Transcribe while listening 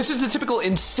This is the typical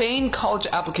insane college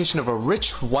application of a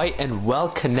rich, white, and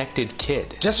well-connected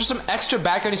kid. Just for some extra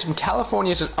background, he's from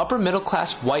California, as an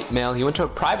upper-middle-class white male. He went to a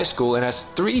private school and has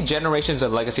 3 generations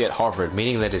of legacy at Harvard,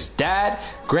 meaning that his dad,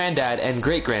 granddad, and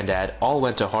great-granddad all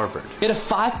went to Harvard. He had a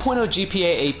 5.0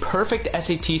 GPA, a perfect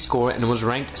SAT score, and was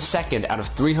ranked 2nd out of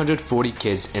 340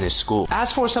 kids in his school.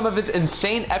 As for some of his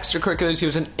insane extracurriculars, he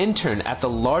was an intern at the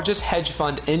largest hedge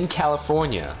fund in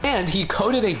California, and he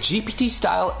coded a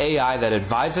GPT-style AI that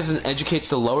advises and educates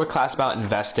the lower class about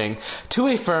investing to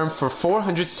a firm for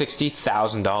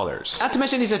 $460,000. Not to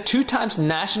mention, he's a 2 times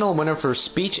national winner for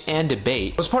speech and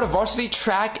debate, was part of varsity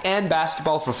track and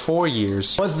basketball for 4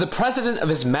 years, was the president of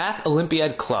his math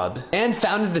Olympiad club, and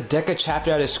founded the DECA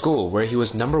chapter at his school, where he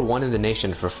was #1 in the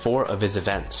nation for 4 of his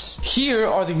events. Here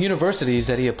are the universities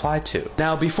that he applied to.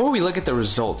 Now, before we look at the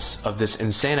results of this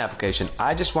insane application,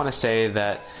 I just want to say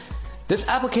that this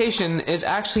application is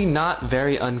actually not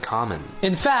very uncommon.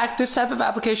 In fact, this type of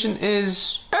application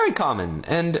is very common,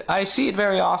 and I see it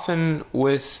very often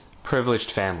with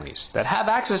privileged families that have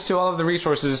access to all of the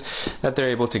resources that they're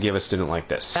able to give a student like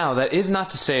this. Now, that is not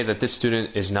to say that this student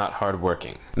is not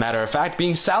hardworking. Matter of fact,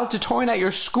 being salutatorian at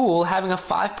your school, having a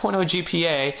 5.0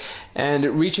 GPA,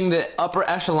 and reaching the upper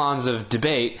echelons of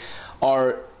debate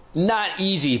are not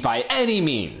easy by any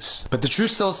means. But the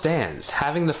truth still stands.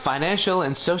 Having the financial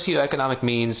and socioeconomic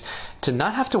means to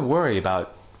not have to worry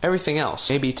about everything else,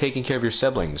 maybe taking care of your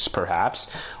siblings, perhaps,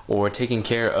 or taking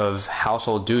care of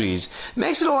household duties,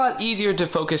 makes it a lot easier to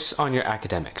focus on your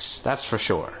academics, that's for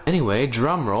sure. Anyway,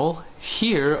 drum roll.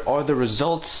 Here are the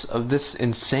results of this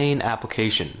insane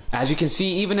application. As you can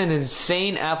see, even an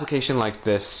insane application like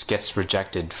this gets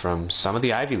rejected from some of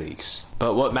the Ivy Leagues.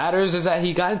 But what matters is that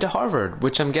he got into Harvard,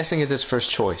 which I'm guessing is his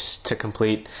first choice to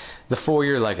complete the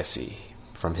 4-year legacy,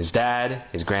 from his dad,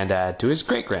 his granddad, to his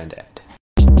great-granddad.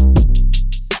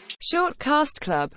 Short Cast Club